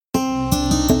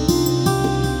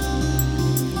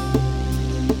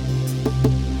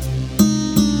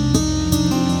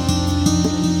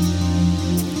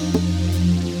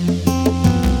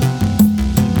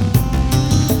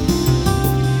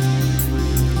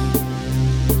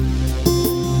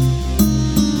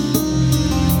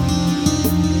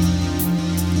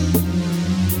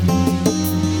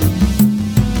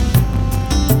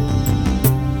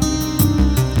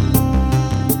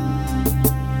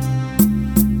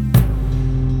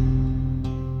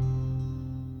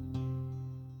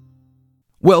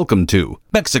Welcome to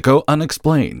Mexico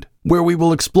Unexplained, where we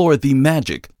will explore the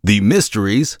magic, the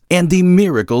mysteries, and the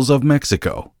miracles of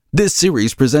Mexico. This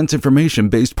series presents information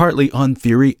based partly on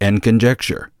theory and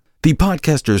conjecture. The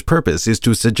podcaster's purpose is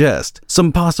to suggest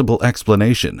some possible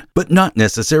explanation, but not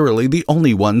necessarily the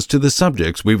only ones to the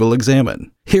subjects we will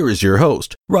examine. Here is your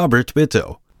host, Robert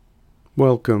Bitto.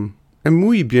 Welcome, and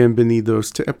muy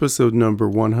bienvenidos to episode number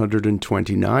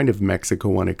 129 of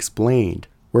Mexico Unexplained,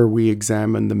 where we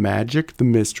examine the magic, the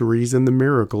mysteries, and the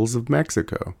miracles of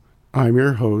Mexico. I'm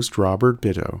your host, Robert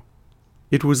Bitto.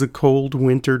 It was a cold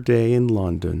winter day in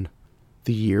London.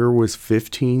 The year was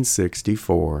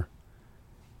 1564.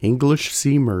 English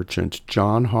sea merchant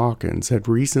John Hawkins had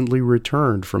recently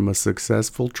returned from a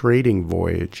successful trading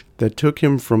voyage that took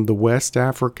him from the West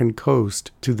African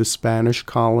coast to the Spanish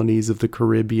colonies of the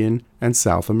Caribbean and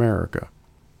South America.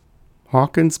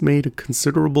 Hawkins made a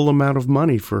considerable amount of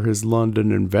money for his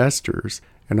London investors,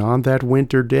 and on that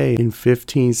winter day in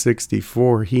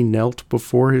 1564 he knelt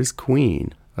before his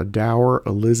queen, a dour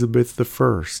Elizabeth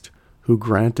I, who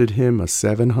granted him a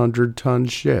 700-ton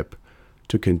ship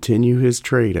to continue his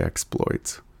trade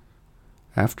exploits.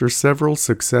 After several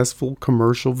successful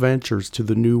commercial ventures to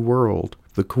the New World,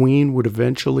 the Queen would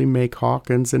eventually make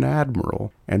Hawkins an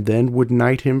admiral, and then would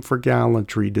knight him for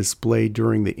gallantry displayed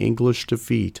during the English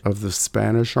defeat of the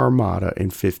Spanish Armada in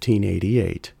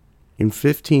 1588. In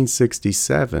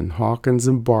 1567, Hawkins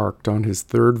embarked on his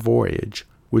third voyage,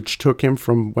 which took him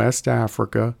from West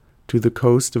Africa to the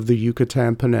coast of the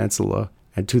Yucatan Peninsula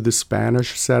and to the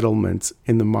Spanish settlements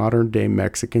in the modern-day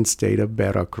Mexican state of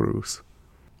Veracruz.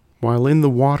 While in the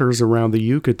waters around the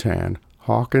Yucatan,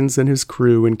 Hawkins and his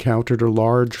crew encountered a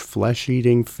large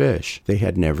flesh-eating fish they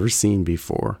had never seen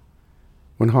before.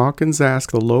 When Hawkins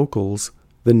asked the locals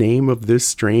the name of this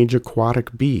strange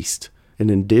aquatic beast,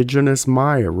 an indigenous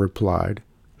Maya replied,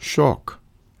 Xoc,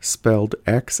 spelled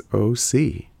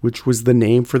X-O-C, which was the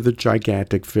name for the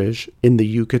gigantic fish in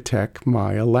the Yucatec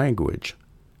Maya language.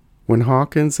 When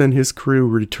Hawkins and his crew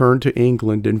returned to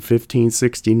England in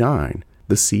 1569,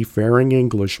 the seafaring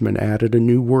Englishmen added a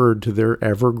new word to their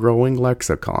ever-growing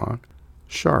lexicon,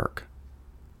 shark.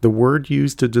 The word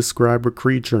used to describe a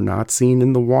creature not seen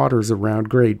in the waters around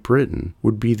Great Britain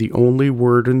would be the only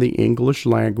word in the English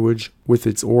language with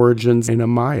its origins in a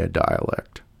Maya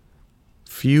dialect.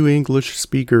 Few English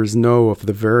speakers know of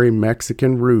the very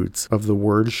Mexican roots of the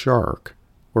word shark,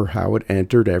 or how it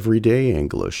entered everyday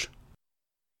English.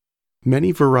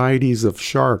 Many varieties of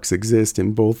sharks exist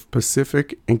in both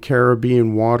Pacific and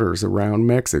Caribbean waters around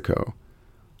Mexico.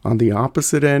 On the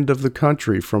opposite end of the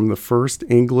country from the first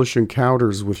English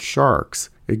encounters with sharks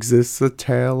exists the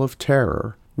tale of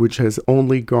terror, which has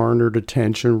only garnered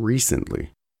attention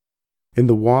recently. In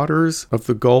the waters of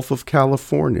the Gulf of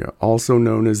California, also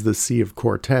known as the Sea of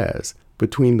Cortez,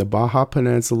 between the Baja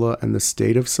Peninsula and the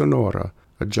state of Sonora,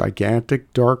 a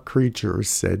gigantic dark creature is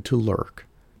said to lurk.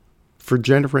 For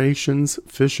generations,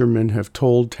 fishermen have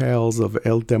told tales of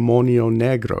El Demonio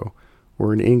Negro,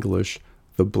 or in English,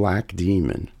 the Black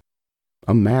Demon,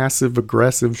 a massive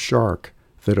aggressive shark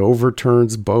that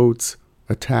overturns boats,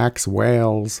 attacks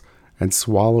whales, and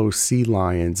swallows sea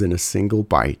lions in a single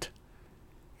bite.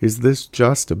 Is this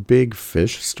just a big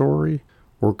fish story,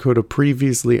 or could a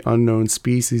previously unknown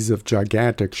species of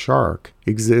gigantic shark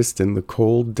exist in the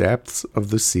cold depths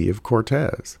of the Sea of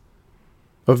Cortez?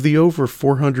 Of the over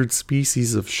 400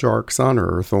 species of sharks on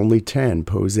Earth, only 10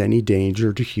 pose any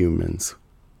danger to humans.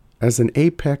 As an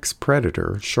apex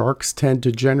predator, sharks tend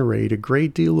to generate a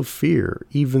great deal of fear,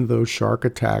 even though shark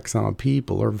attacks on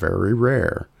people are very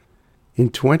rare. In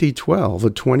 2012,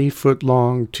 a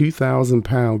 20-foot-long,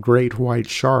 2,000-pound great white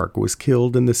shark was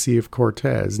killed in the Sea of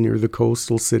Cortez near the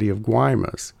coastal city of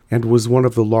Guaymas, and was one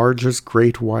of the largest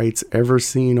great whites ever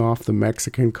seen off the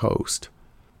Mexican coast.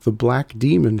 The black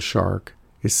demon shark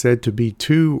is said to be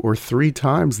 2 or 3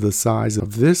 times the size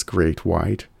of this great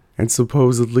white, and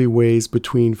supposedly weighs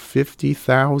between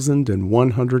 50,000 and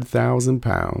 100,000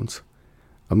 pounds.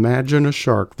 Imagine a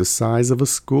shark the size of a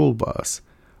school bus,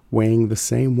 weighing the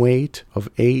same weight of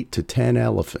 8 to 10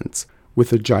 elephants,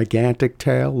 with a gigantic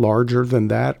tail larger than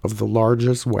that of the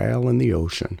largest whale in the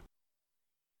ocean.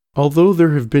 Although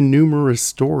there have been numerous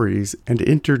stories and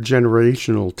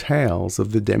intergenerational tales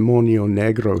of the Demonio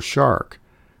Negro shark,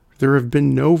 there have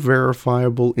been no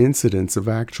verifiable incidents of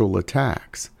actual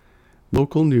attacks.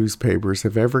 Local newspapers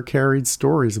have ever carried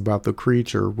stories about the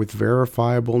creature with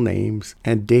verifiable names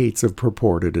and dates of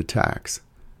purported attacks.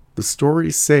 The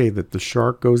stories say that the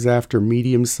shark goes after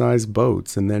medium-sized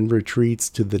boats and then retreats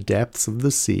to the depths of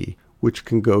the sea, which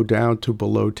can go down to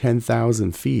below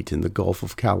 10,000 feet in the Gulf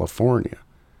of California.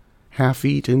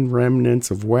 Half-eaten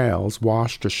remnants of whales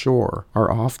washed ashore are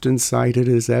often cited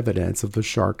as evidence of the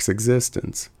shark's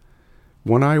existence.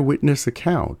 One eyewitness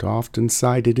account, often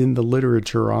cited in the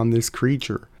literature on this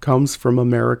creature, comes from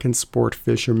American sport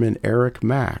fisherman Eric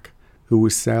Mack, who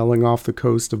was sailing off the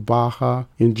coast of Baja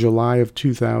in July of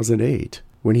 2008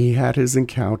 when he had his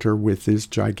encounter with this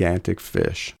gigantic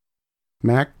fish.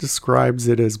 Mack describes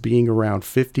it as being around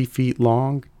 50 feet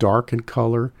long, dark in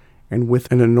color, and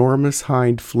with an enormous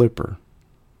hind flipper.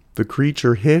 The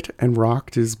creature hit and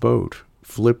rocked his boat,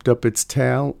 flipped up its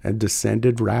tail, and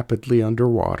descended rapidly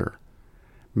underwater.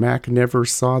 Mack never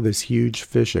saw this huge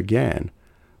fish again,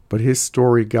 but his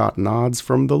story got nods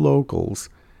from the locals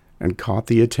and caught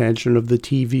the attention of the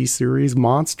TV series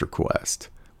Monster Quest,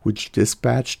 which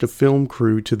dispatched a film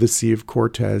crew to the Sea of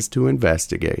Cortez to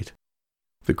investigate.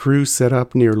 The crew set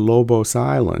up near Lobos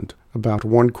Island, about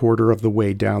 1/4 of the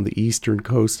way down the eastern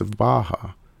coast of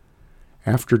Baja.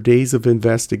 After days of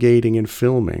investigating and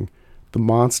filming, the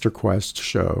Monster Quest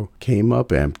show came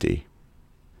up empty.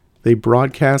 They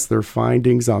broadcast their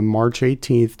findings on March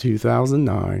 18,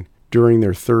 2009, during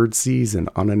their third season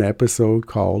on an episode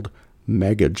called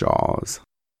Mega Jaws.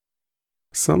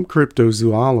 Some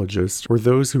cryptozoologists, or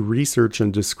those who research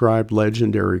and describe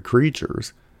legendary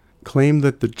creatures, claim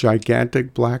that the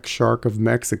gigantic black shark of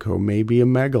Mexico may be a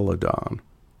megalodon,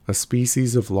 a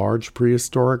species of large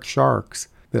prehistoric sharks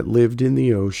that lived in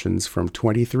the oceans from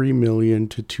 23 million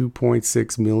to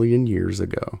 2.6 million years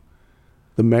ago.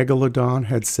 The megalodon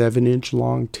had 7-inch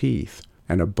long teeth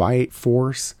and a bite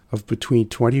force of between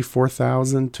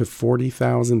 24,000 to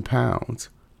 40,000 pounds,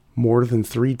 more than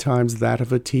 3 times that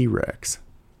of a T-Rex.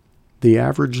 The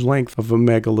average length of a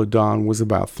megalodon was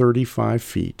about 35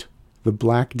 feet. The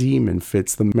black demon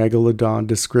fits the megalodon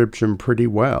description pretty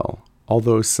well,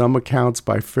 although some accounts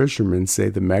by fishermen say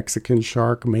the Mexican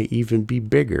shark may even be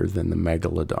bigger than the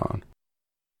megalodon.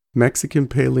 Mexican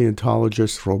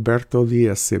paleontologist Roberto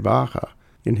Diaz-Cibaja,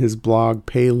 in his blog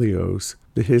Paleos,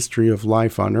 The History of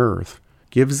Life on Earth,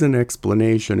 gives an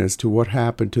explanation as to what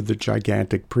happened to the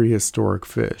gigantic prehistoric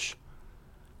fish.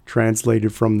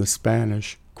 Translated from the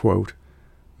Spanish, quote,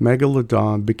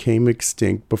 "Megalodon became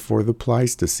extinct before the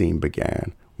Pleistocene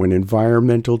began, when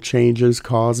environmental changes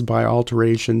caused by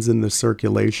alterations in the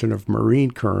circulation of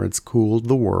marine currents cooled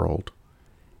the world.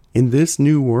 In this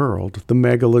new world, the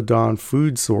megalodon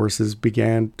food sources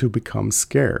began to become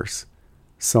scarce.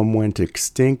 Some went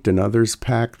extinct and others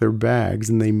packed their bags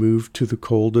and they moved to the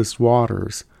coldest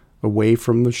waters, away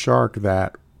from the shark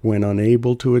that, when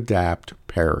unable to adapt,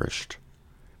 perished.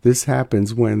 This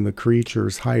happens when the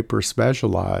creatures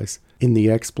hyper-specialize in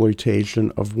the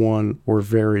exploitation of one or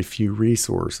very few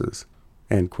resources."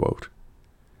 End quote.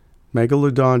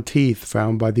 Megalodon teeth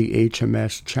found by the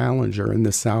HMS Challenger in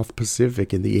the South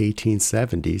Pacific in the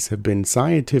 1870s have been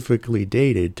scientifically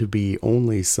dated to be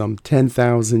only some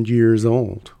 10,000 years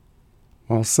old.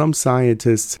 While some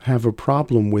scientists have a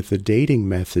problem with the dating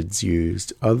methods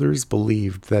used, others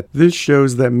believe that this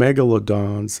shows that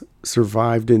megalodons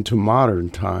survived into modern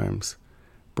times.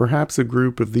 Perhaps a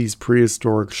group of these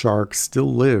prehistoric sharks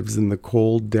still lives in the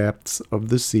cold depths of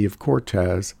the Sea of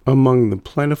Cortez among the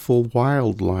plentiful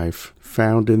wildlife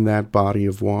found in that body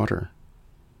of water.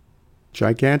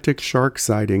 Gigantic shark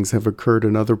sightings have occurred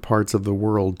in other parts of the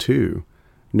world too,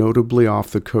 notably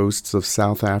off the coasts of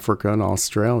South Africa and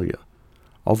Australia.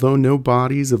 Although no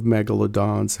bodies of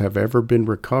megalodons have ever been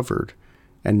recovered,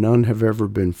 and none have ever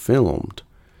been filmed,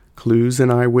 clues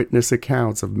and eyewitness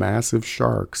accounts of massive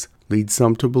sharks lead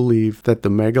some to believe that the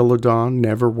megalodon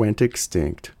never went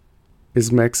extinct.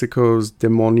 Is Mexico's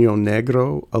Demonio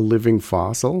Negro a living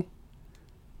fossil?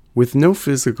 With no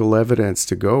physical evidence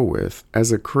to go with,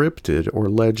 as a cryptid or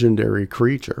legendary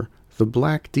creature, the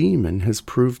Black Demon has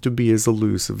proved to be as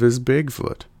elusive as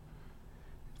Bigfoot.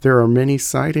 There are many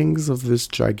sightings of this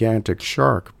gigantic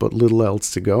shark, but little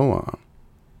else to go on.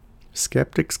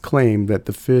 Skeptics claim that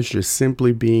the fish is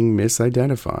simply being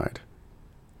misidentified.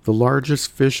 The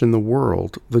largest fish in the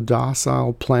world, the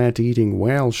docile plant-eating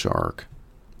whale shark,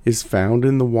 is found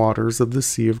in the waters of the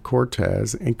Sea of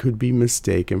Cortez and could be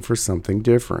mistaken for something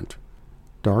different.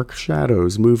 Dark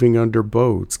shadows moving under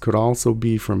boats could also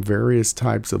be from various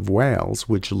types of whales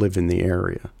which live in the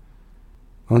area.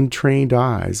 Untrained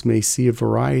eyes may see a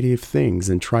variety of things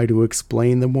and try to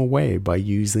explain them away by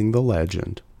using the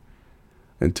legend.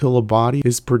 Until a body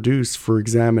is produced for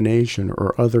examination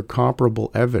or other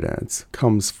comparable evidence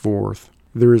comes forth,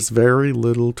 there is very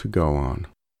little to go on.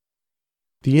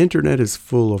 The internet is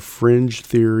full of fringe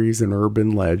theories and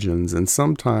urban legends, and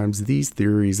sometimes these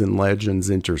theories and legends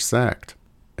intersect.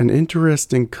 An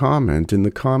interesting comment in the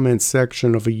comments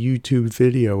section of a YouTube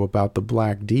video about the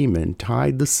Black Demon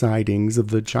tied the sightings of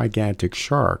the gigantic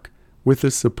shark with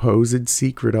a supposed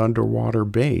secret underwater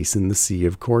base in the Sea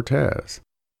of Cortez.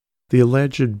 The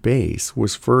alleged base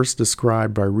was first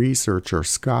described by researcher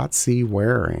Scott C.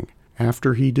 Waring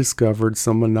after he discovered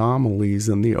some anomalies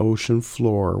in the ocean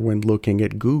floor when looking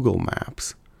at Google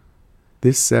Maps.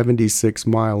 This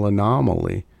 76-mile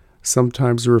anomaly,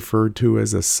 sometimes referred to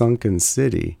as a sunken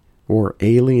city or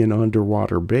alien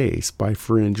underwater base by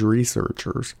fringe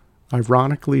researchers,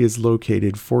 ironically is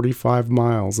located 45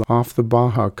 miles off the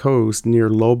Baja coast near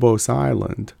Lobos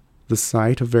Island, the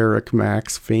site of Eric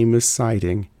Mack's famous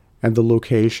sighting and the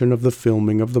location of the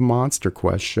filming of the Monster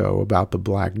Quest show about the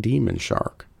Black Demon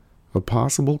shark. A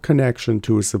possible connection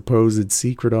to a supposed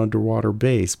secret underwater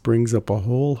base brings up a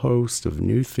whole host of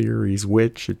new theories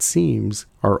which, it seems,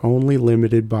 are only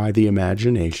limited by the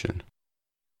imagination.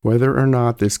 Whether or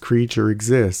not this creature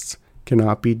exists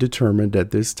cannot be determined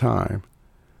at this time.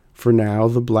 For now,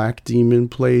 the Black Demon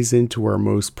plays into our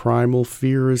most primal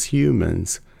fear as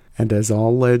humans, and as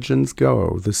all legends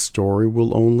go, the story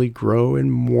will only grow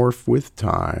and morph with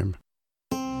time.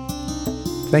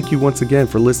 Thank you once again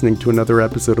for listening to another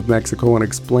episode of Mexico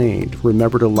Unexplained.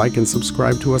 Remember to like and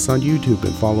subscribe to us on YouTube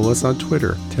and follow us on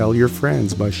Twitter. Tell your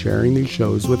friends by sharing these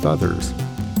shows with others.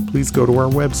 Please go to our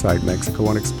website,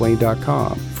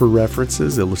 MexicoUnexplained.com, for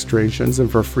references, illustrations, and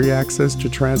for free access to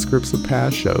transcripts of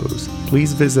past shows.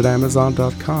 Please visit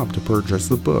Amazon.com to purchase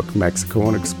the book, Mexico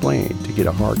Unexplained, to get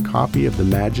a hard copy of the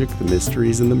magic, the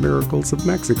mysteries, and the miracles of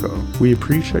Mexico. We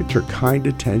appreciate your kind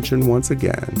attention once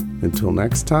again. Until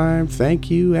next time,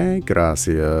 thank you and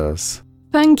gracias.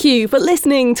 Thank you for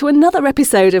listening to another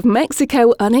episode of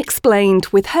Mexico Unexplained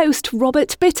with host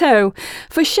Robert Bitto.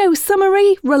 For show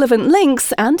summary, relevant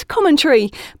links and commentary,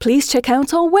 please check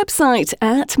out our website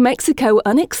at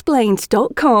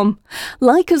mexicounexplained.com.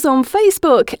 Like us on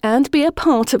Facebook and be a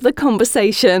part of the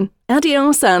conversation.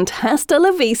 Adios and hasta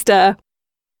la vista.